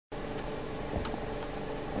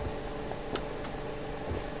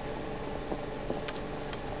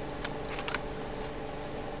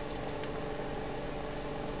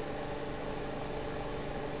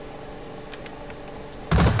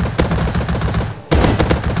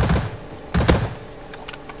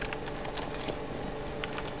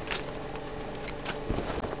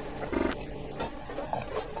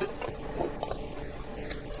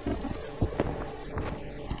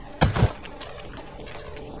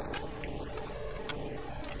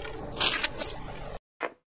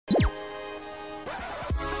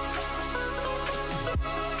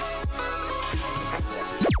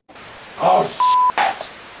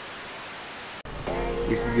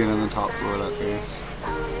floor of that base.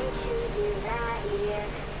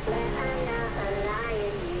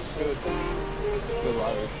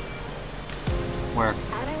 Where?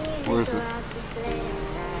 Where is it?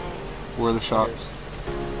 Where are the shops?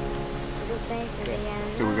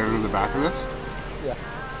 Okay, we gotta go to the back of this? Yeah.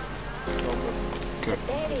 Okay.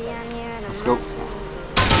 Let's go.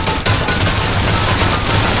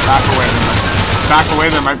 Back away. Back away,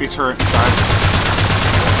 there might be a turret inside.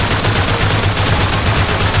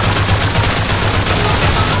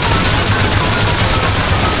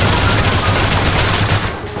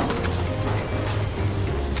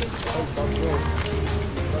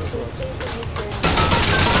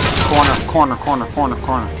 Corner. Hold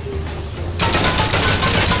on.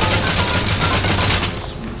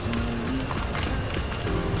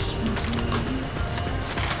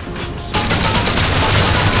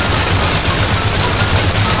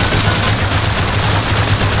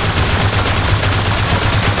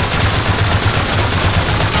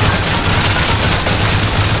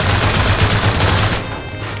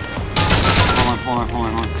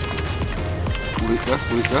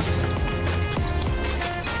 Loot this.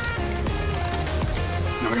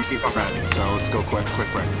 No, let me see top red, so let's go quick.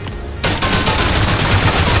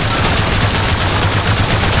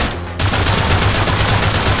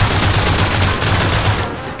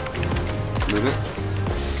 Loot it.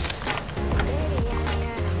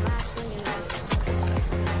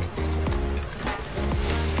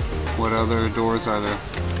 What other doors are there?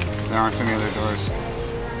 There aren't any other doors. Do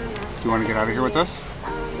you want to get out of here with this?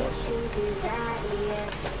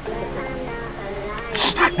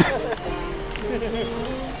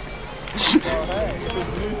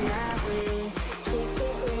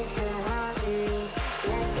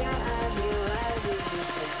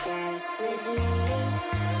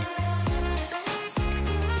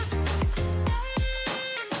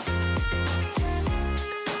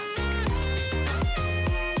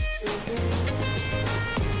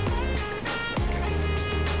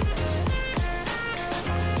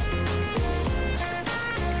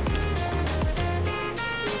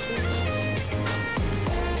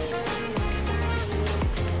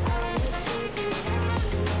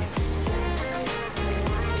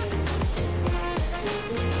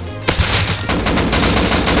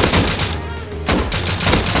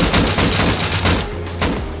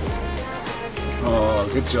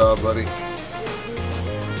 Good job, buddy.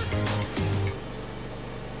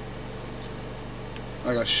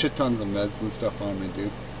 I got shit tons of meds and stuff on me,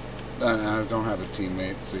 dude. And I don't have a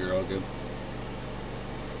teammate, so you're all good.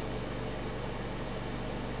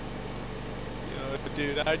 Yo,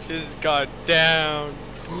 dude, I just got down.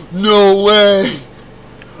 No way!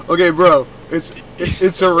 Okay, bro.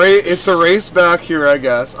 It's a race back here, I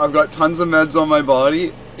guess. I've got tons of meds on my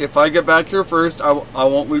body. If I get back here first, I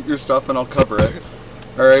won't loot your stuff and I'll cover it.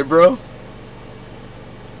 Alright, bro?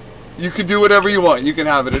 You can do whatever you want. You can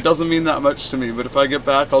have it. It doesn't mean that much to me, but if I get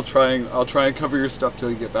back, I'll try and cover your stuff till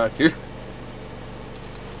you get back here.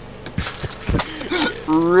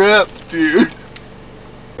 Rip, dude.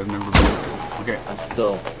 I've never been. Okay. I'm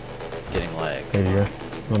still getting lag. There you go.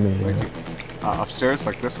 Let me. Thank you. Upstairs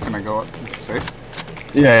like this. Can I go up? Is it safe?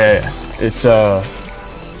 Yeah. It's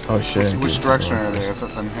Oh shit. Which direction are they? Is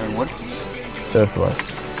it them hitting wood? Southwest.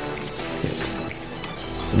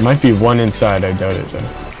 There might be one inside, I doubt it though.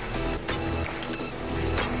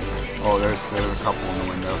 Oh, there's a couple in the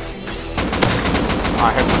window.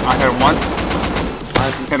 I hit him once.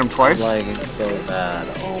 Hit him twice. Lagging so bad.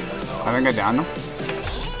 Oh my god. I think I downed him.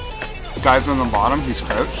 The guy's on the bottom, he's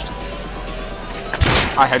crouched.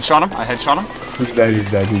 I headshot him. He's dead.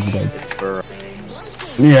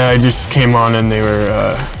 Yeah, I just came on and they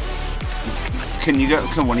were Can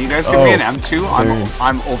one of you guys give me an M2?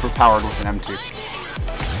 I'm overpowered with an M2.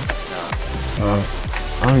 I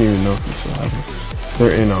don't even know if we still have it.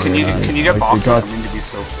 They're in already. Can you get boxes? I mean to be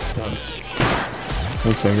so.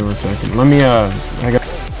 One second. Let me I got.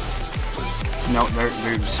 No,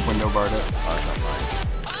 they just window barred it.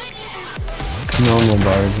 No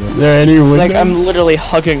bars. Is there any window? Like I'm literally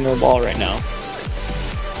hugging their wall right now.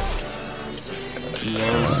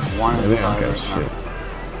 There's one inside right now.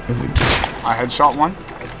 I headshot one.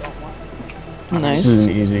 Nice. This is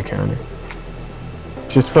an easy counter.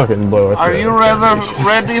 Just fucking blow it. Are you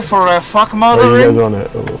ready for a fuck mothering?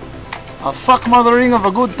 A fuck mothering of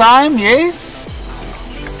a good time, yes?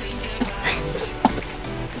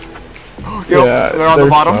 Yo, yeah, they're on the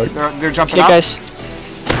bottom. They're jumping up. Guys,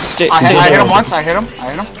 I hit him once. I hit him.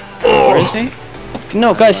 Where is he?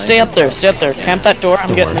 No, guys, stay up there. Camp that door.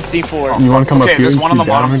 I'm getting the C4. You want to come up here? Okay, there's one on the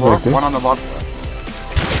bottom floor. Like one on the bottom.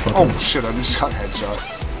 Oh shit! I just got headshot.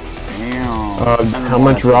 Damn. How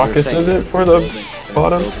much rockets is it for the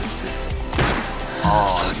bottom?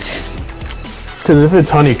 Oh, I just missed him. Because if it's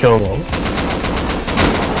honeycomb,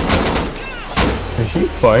 is she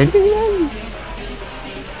fighting them?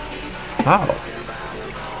 How?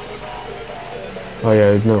 Oh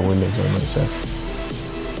yeah, there's no windows on that side.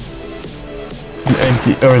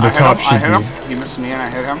 Empty, or the top should I hit him. be. He missed me and I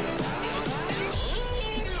hit him.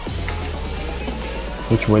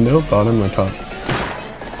 Which window? Bottom or top?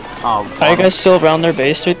 Oh, Are you guys still around their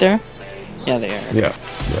base right there? Yeah, they are. Yeah.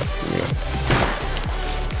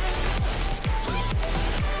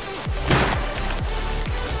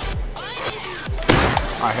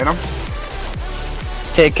 I hit him.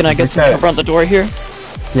 Okay, can I get some cover on the door here?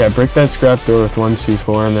 Yeah, break that scrap door with 1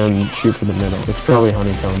 C4 and then shoot for the middle. It's probably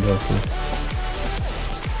honeycombed up here.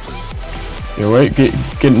 Yeah, wait,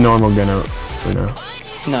 get normal gun out for now.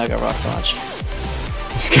 No, I got rocket launch.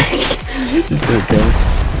 Just okay.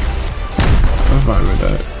 I'm fine with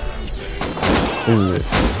that. This is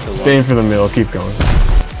it. Staying for the middle, keep going.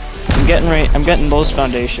 I'm getting those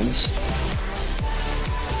foundations.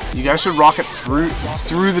 You guys should rocket through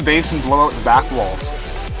the base and blow out the back walls.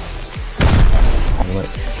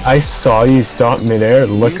 I saw you stop midair,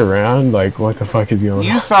 look around, like, what the fuck is going on?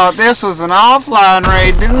 You thought this was an offline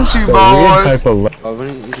raid, didn't you, boys? Why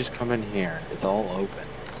wouldn't you just come in here? It's all open.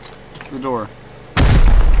 The door.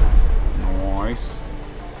 Nice.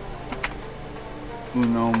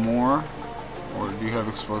 Uno more? Or do you have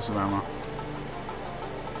explosive ammo?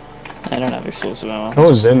 I don't have explosive ammo.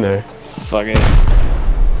 Someone's in there. Fuck it.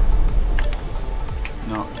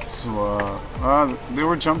 No, it's, they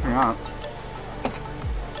were jumping up.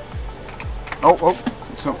 Oh,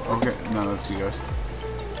 so, okay, no, that's you guys.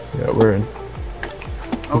 Yeah, we're in.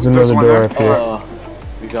 Oh, there's another door up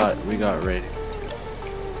here. We got raided.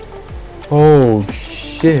 Oh,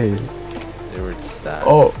 shit. They were just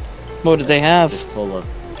Oh. What did they have? just full of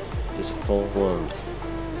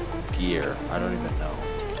gear. I don't even know.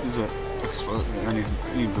 Is it explosive?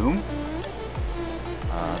 Any boom?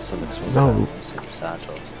 Some explosive No. ammo, some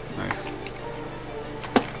satchels. Nice.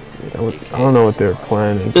 Yeah, I don't know what they're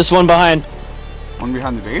planning. There's one behind. One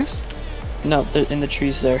behind the base? No, they're in the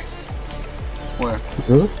trees there. Where?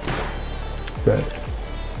 Really? Right.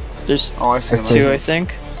 There's Oh, I see him. two, I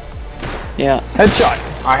think. Yeah, Headshot!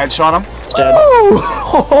 I headshot him. it's dead.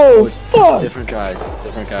 Oh, fuck! Different guys.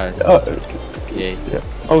 Yeah.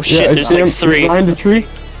 Oh shit, Yeah, I there's see like him 3. behind the tree.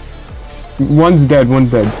 One's dead,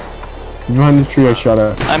 one's dead. Behind the tree I shot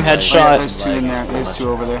at. I'm Oh, yeah, headshot. there's 2 in there. There's 2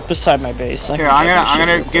 over there. Beside my base. Here, I'm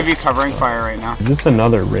gonna give you covering fire right now. Is this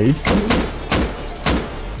another raid?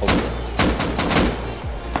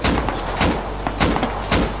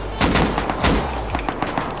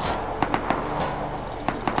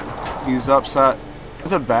 He's upset.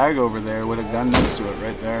 There's a bag over there with a gun next to it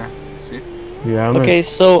right there. See? Yeah, I'm Okay,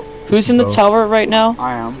 so who's in the tower right now?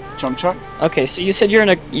 I am. Jump chuck? Okay, so you said you're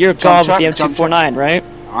gob with chuck, the jump M249, right?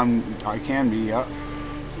 I can be, yeah.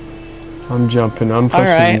 I'm jumping, I'm pushing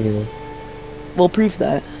Alright. you. We'll prove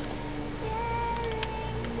that.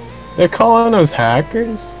 They're calling us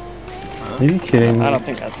hackers? Are you kidding me? I don't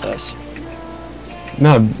think that's us.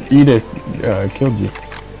 No, Edith killed you.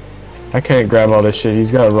 I can't grab all this shit.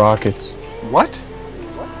 He's got rockets. What?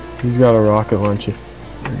 He's got a rocket launcher.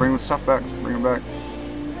 Bring the stuff back. Bring it back.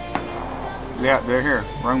 Yeah, they're here.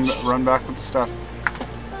 Run back with the stuff.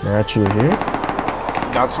 They're actually here?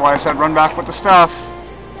 That's why I said run back with the stuff.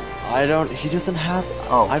 He doesn't have.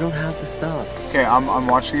 Oh. I don't have the stuff. Okay, I'm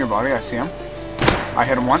watching your body. I see him. I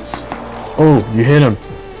hit him once. Oh, you hit him.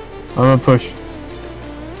 I'm gonna push.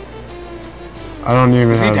 I don't even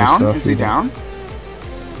Is he have the down? stuff Is he either. down?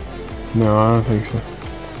 No, I don't think so.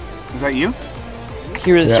 Is that you?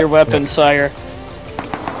 Here is Yeah, your weapon, yeah. sire.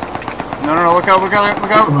 No, look out, look out,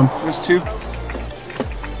 look Come on. out. There's 2.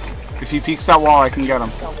 If he peeks that wall, I can get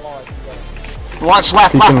him. Watch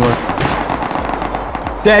left, He can left.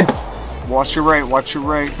 work. Dead! Watch your right, watch your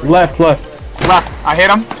right. Left. Left. I hit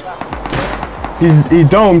him. He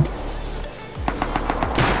domed.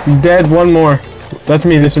 He's dead, one more. That's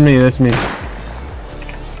me, this is me.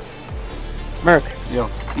 Merc.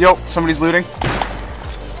 Yo, somebody's looting.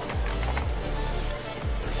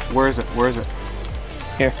 Where is it?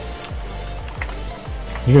 Here.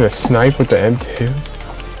 You gonna snipe with the M2?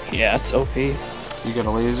 Yeah, it's OP. You got a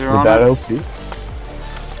laser With on that it? OP?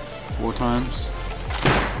 4 times.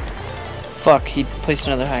 Fuck, he placed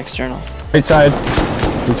another high external. Right side.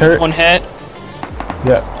 He's hurt. 1 hit.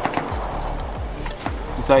 Yeah.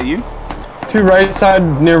 Is that you? 2 right side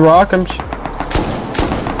near rock.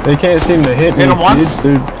 They can't seem to hit me. Hit him once?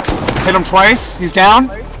 Dude. Hit him twice. He's down.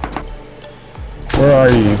 Where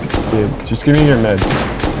are you, kid? Just give me your meds.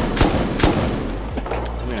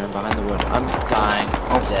 Come here, I'm behind the wood. I'm dying. Oh,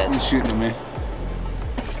 I'm dead. he's shooting at me.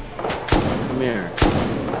 Come here.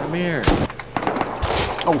 Come here.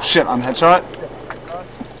 Oh shit, I'm headshot.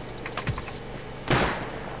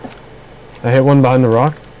 I hit one behind the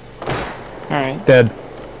rock. Alright. Dead.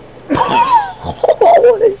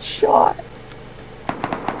 What a shot!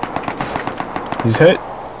 He's hit.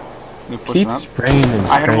 They're pushing Keep up. spraying and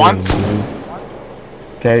I hit spraying, once. dude.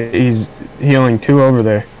 Okay, he's healing 2 over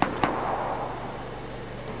there.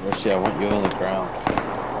 Rusty, I want you on the ground.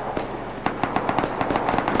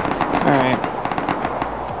 Alright.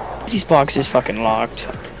 These boxes fucking locked.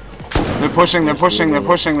 They're pushing, they're pushing, they're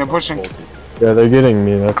pushing, they're pushing. Yeah, they're getting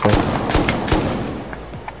me, that's all.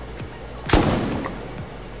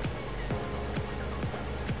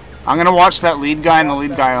 I'm gonna watch that lead guy and the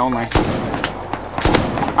lead guy only.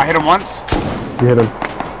 I hit him once. You hit him.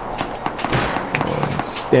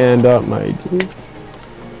 Stand up, my dude.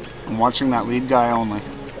 I'm watching that lead guy only.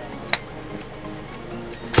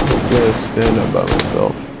 Yeah, stand up by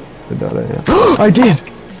myself. I doubt I am. I did!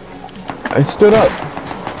 I stood up!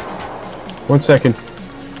 1 second.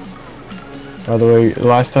 By the way,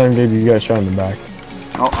 last time Gabe, you got shot in the back.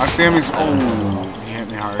 Oh, I see him, he's... Oh, he hit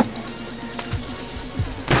me hard.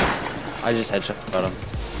 I just headshot him.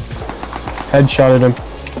 Headshotted him.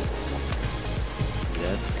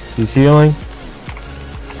 Dead. He's healing.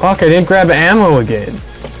 Fuck, I didn't grab ammo again.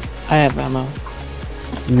 I have ammo.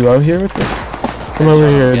 You out here with me? Come over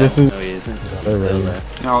here, Yeah. this is... No, he isn't. He's Oh, still really? there.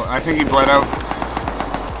 No, I think he bled out.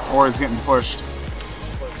 Or he's getting pushed.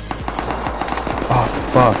 Oh,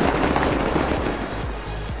 fuck.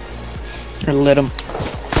 Or lit him.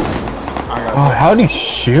 I got Oh, how'd he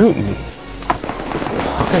shoot me?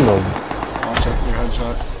 Fucking the I'll check your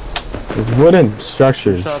headshot. wooden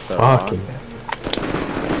structure is Shot that fucking...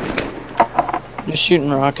 They're shooting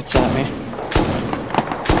rockets at me.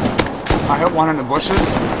 I hit one in the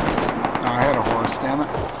bushes. No, I had a horse, damn it.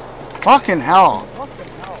 Fucking hell.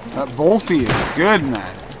 That bolty is good,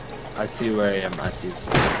 man. I see where I am. I see.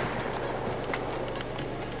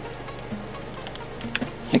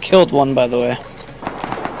 I killed one, by the way.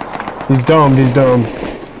 He's domed, he's domed.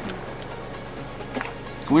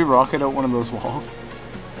 Can we rocket out one of those walls?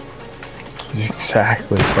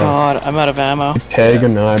 Exactly. Fuck. God, I'm out of ammo. Tag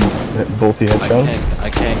and I'm both the headshot. I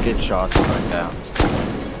can't get shots on my downs.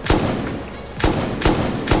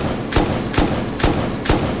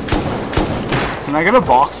 Can I get a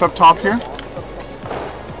box up top here?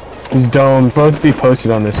 He's domed. Supposed to be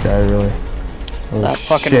posted on this guy, really. Oh, That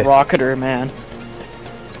fucking shit. rocketer, man.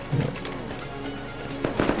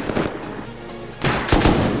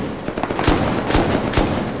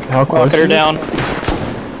 How close Rocketer is he? down.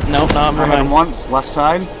 Nope, not I hit him mine. once, left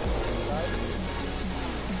side.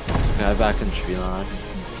 Guy back in the tree line.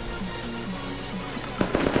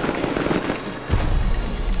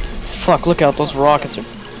 Fuck, look out, those rockets are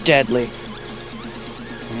deadly.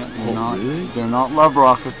 Yeah, they're, not, really? they're not love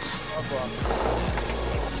rockets.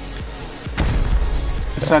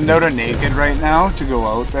 Send out a naked right now to go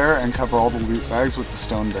out there and cover all the loot bags with the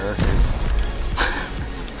stone barricades.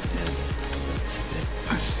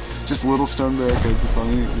 Just little stone barricades, that's all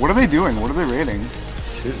you need. What are they doing? What are they raiding?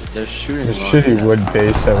 They're shooting. The rockets shitty at wood me.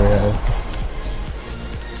 base that we have.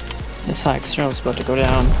 This high external is about to go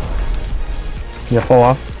down. Yeah, fall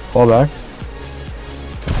off. Fall back.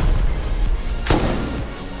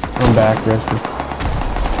 I'm back, Rusty.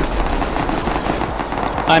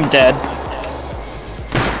 I'm dead.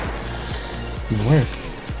 Where?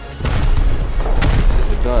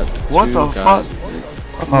 We got What two the guys.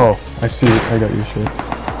 fuck? Oh, I see. I got your shit.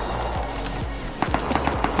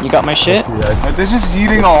 You got my shit? Yeah, Are they just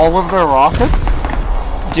eating all of their rockets?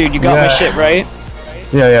 Dude, you got my Yeah. shit, right?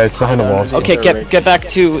 yeah, it's behind the wall. Okay, get back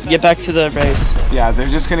to the base. Yeah, they're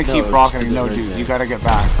just gonna keep it's rocketing. the No, right dude, there. you gotta get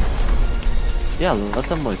back. Yeah, let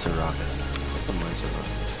them waste their rockets. Let them waste their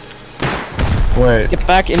rockets. Wait. Get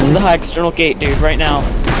back into the high external gate, dude, right now.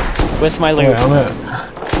 With my loot. Wait, I'm at...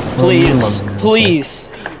 Please, please.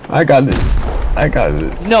 I got this. I got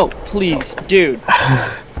this. No, please, dude.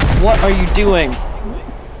 What are you doing?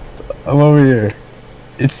 I'm over here.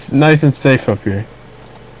 It's nice and safe up here.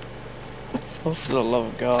 Oh, for the love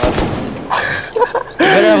of God. I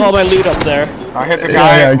better have all my loot up there. I hit the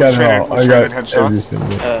guy. Yeah, I got it traded, all. we I traded got headshots.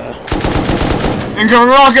 everything. Yeah. Incoming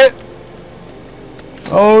rocket!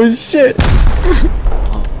 Oh shit!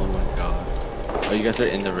 Oh my god. Oh, you guys are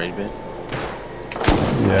in the raid base?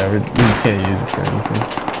 Yeah, we can't use it for anything.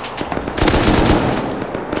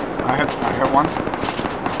 I hit one.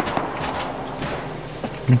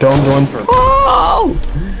 Domed one for. Oh!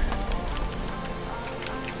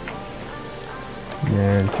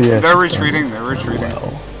 Man, see, They're retreating, they're retreating.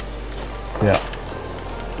 Yeah.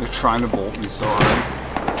 They're trying to bolt me so hard.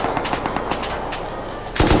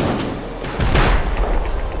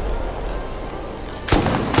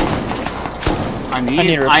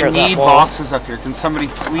 need to repair that wall. boxes up here. Can somebody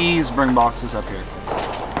please bring boxes up here?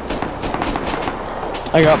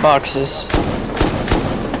 I got boxes.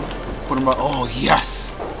 What about? Oh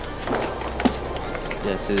yes.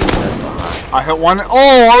 Yes, it is behind. I hit one.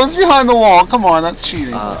 Oh, I was behind the wall. Come on, that's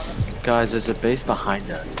cheating. Guys, there's a base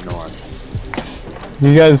behind us, north.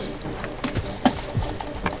 You guys.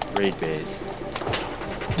 Raid base.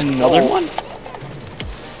 Another one?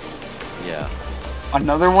 Yeah.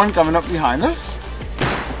 Another one coming up behind us?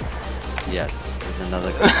 Yes, there's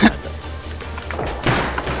another guy behind us.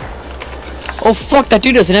 Oh fuck, that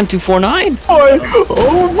dude has an M249! Boy!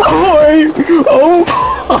 Oh boy! Oh!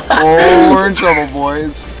 Oh, we're in trouble,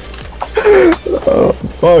 boys. Oh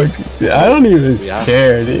fuck! I don't even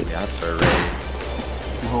care, dude. We asked for a raid.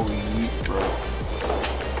 Holy meat, bro.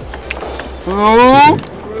 Oh!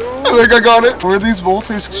 I think I got it. Where are these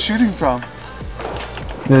bolters shooting from?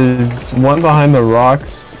 There's one behind the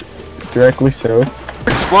rocks, directly south.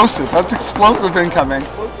 Explosive. That's explosive incoming.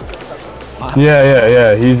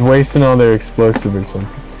 Yeah. He's wasting all their explosive or something.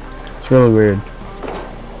 It's really weird.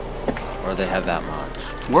 Or they have that much.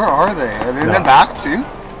 Where are they? Are they in the back too?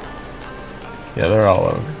 Yeah, they're all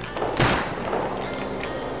over.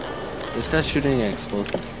 This guy's shooting an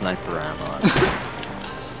explosive sniper ammo.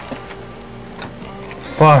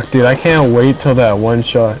 Fuck, dude, I can't wait till that one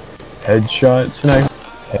shot headshot sniper.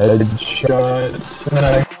 Headshot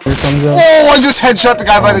sniper comes up. Oh, I just headshot the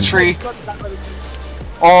guy by the tree.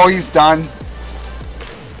 Oh, he's done.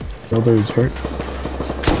 Nobody's hurt.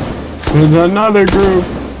 There's another group.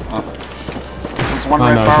 There's one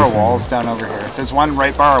right by our walls down over here. If there's one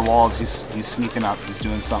right by our walls, he's sneaking up. He's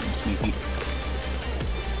doing something sneaky.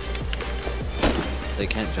 They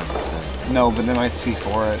can't jump up there. No, but they might see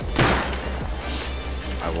for it.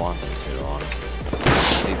 I want them to,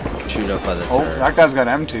 honestly. They shoot up by the Oh, turrets. that guy's got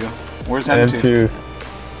M2. Where's M2? M2.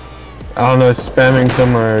 I don't know, spamming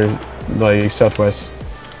somewhere like southwest.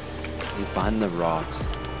 He's behind the rocks.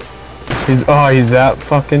 He's that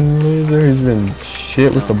fucking loser. He's been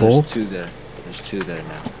shit with the bolt. There's two there. There's two there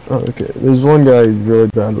now. Oh, okay. There's one guy who's really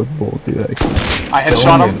bad with bolt, dude. I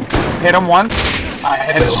headshot him. Hit him one. I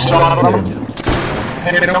headshot him.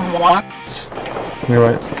 Hit him once.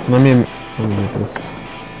 Anyway, let me do this.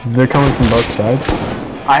 They're coming from both sides.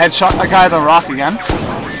 I headshot that guy at the rock again.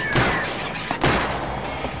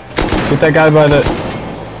 Get that guy by the...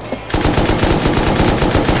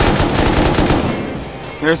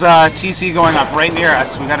 There's a TC going up right near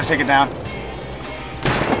us. We gotta take it down.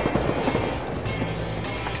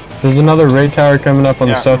 There's another raid tower coming up on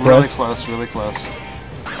the southwest. Really close, really close.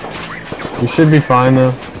 We should be fine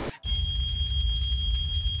though.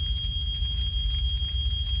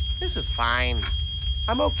 This is fine.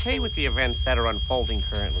 I'm okay with the events that are unfolding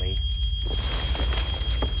currently.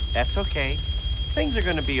 That's okay. Things are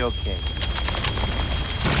gonna be okay.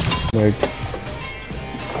 Like,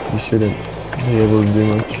 you shouldn't be able to do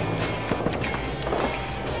much.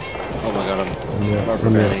 Oh my god,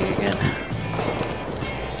 I'm running again.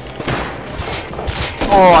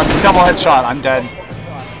 Oh, I'm double headshot. I'm dead.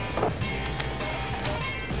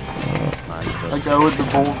 That guy with the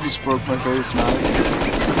bolt just broke my face, man.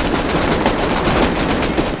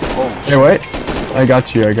 Oh, hey, wait. I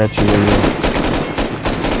got you. There you go.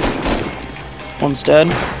 One's dead.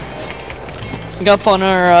 We got up on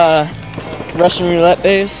our Russian roulette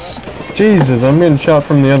base. Jesus, I'm getting shot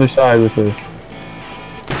from the other side with the...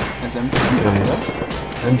 Is M2 behind us?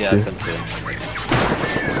 Yeah, it's M2.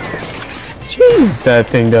 Jeez, that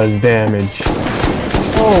thing does damage.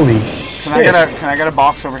 Holy shit. Can I get a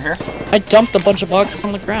box over here? I dumped a bunch of boxes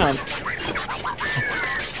on the ground.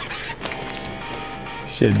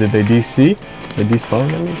 Shit, did they DC? They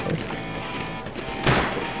despawn on me?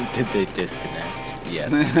 Did they disconnect?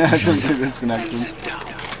 Yes. I think they disconnected.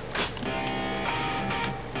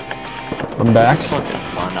 I'm back. This is fucking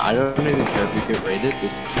fun. I don't even care if we get raided.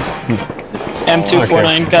 This is fun. This is all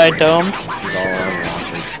M249 guy dome. This is all I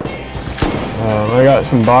wanted. I got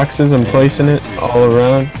some boxes. I'm placing it all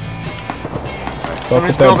around.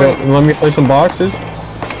 Somebody's building. Let me place some boxes.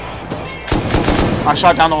 I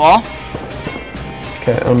shot down the wall.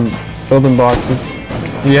 Okay, I'm building boxes.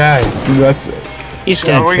 Yeah, that's it. He's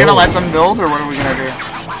dead. Are we gonna let them build, or what are we gonna do?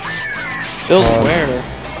 Build where?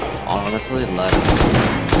 Honestly, let him.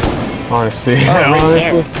 Honestly, right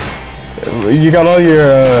honestly. You got all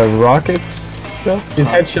your rockets stuff? He's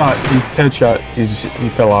headshot. He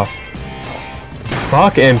fell off.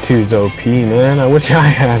 Fuck, M2's OP, man. I wish I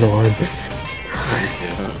had one.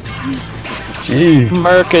 Jeez.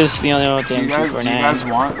 Merc is the only one with the Do you guys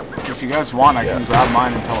M249. want? If you guys want, I can grab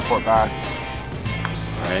mine and teleport back.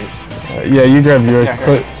 right? Yeah, you grab yours. Yeah,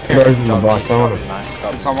 Put here. ours in the box. I want to.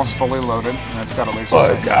 It's almost fully loaded, and it's got a laser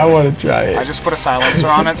Fuck, sight. I want to try it. I just put a silencer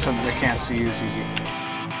on it so that they can't see as easy.